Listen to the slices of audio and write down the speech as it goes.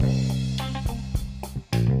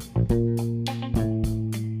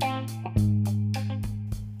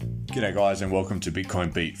G'day guys and welcome to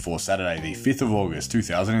Bitcoin Beat for Saturday the 5th of August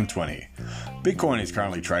 2020. Bitcoin is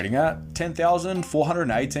currently trading at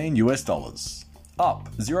 $10,418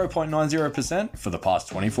 up 0.90% for the past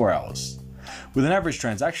 24 hours, with an average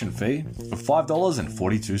transaction fee of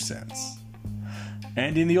 $5.42.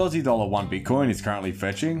 And in the Aussie dollar, one Bitcoin is currently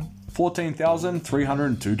fetching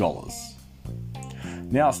 $14,302.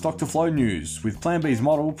 Now, stock to flow news, with Plan B's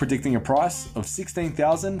model predicting a price of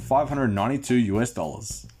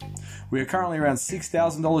 $16,592. We are currently around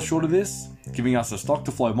 $6,000 short of this, giving us a stock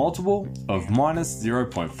to flow multiple of minus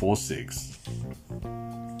 0.46.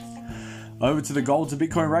 Over to the gold to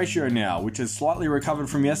Bitcoin ratio now, which has slightly recovered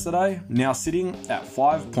from yesterday, now sitting at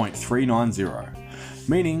 5.390,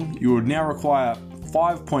 meaning you would now require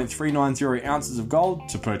 5.390 ounces of gold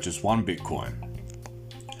to purchase one Bitcoin.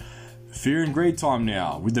 Fear and greed time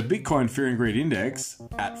now, with the Bitcoin Fear and Greed Index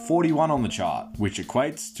at 41 on the chart, which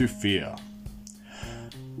equates to fear.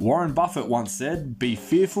 Warren Buffett once said, "Be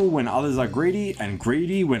fearful when others are greedy and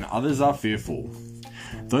greedy when others are fearful."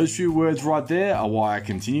 Those few words right there are why I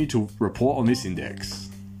continue to report on this index.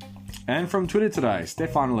 And from Twitter today,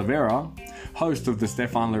 Stephan Livera, host of the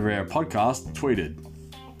Stephan Livera podcast, tweeted,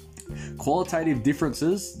 "Qualitative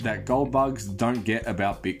differences that gold bugs don't get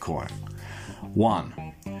about Bitcoin. 1.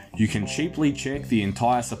 You can cheaply check the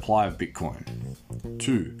entire supply of Bitcoin.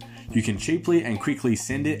 2. You can cheaply and quickly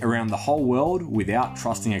send it around the whole world without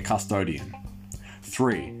trusting a custodian.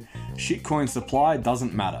 3. Shitcoin supply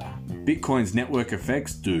doesn't matter. Bitcoin's network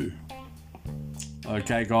effects do."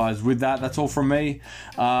 Okay guys, with that, that's all from me.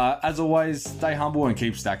 As always, stay humble and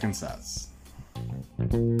keep stacking sats.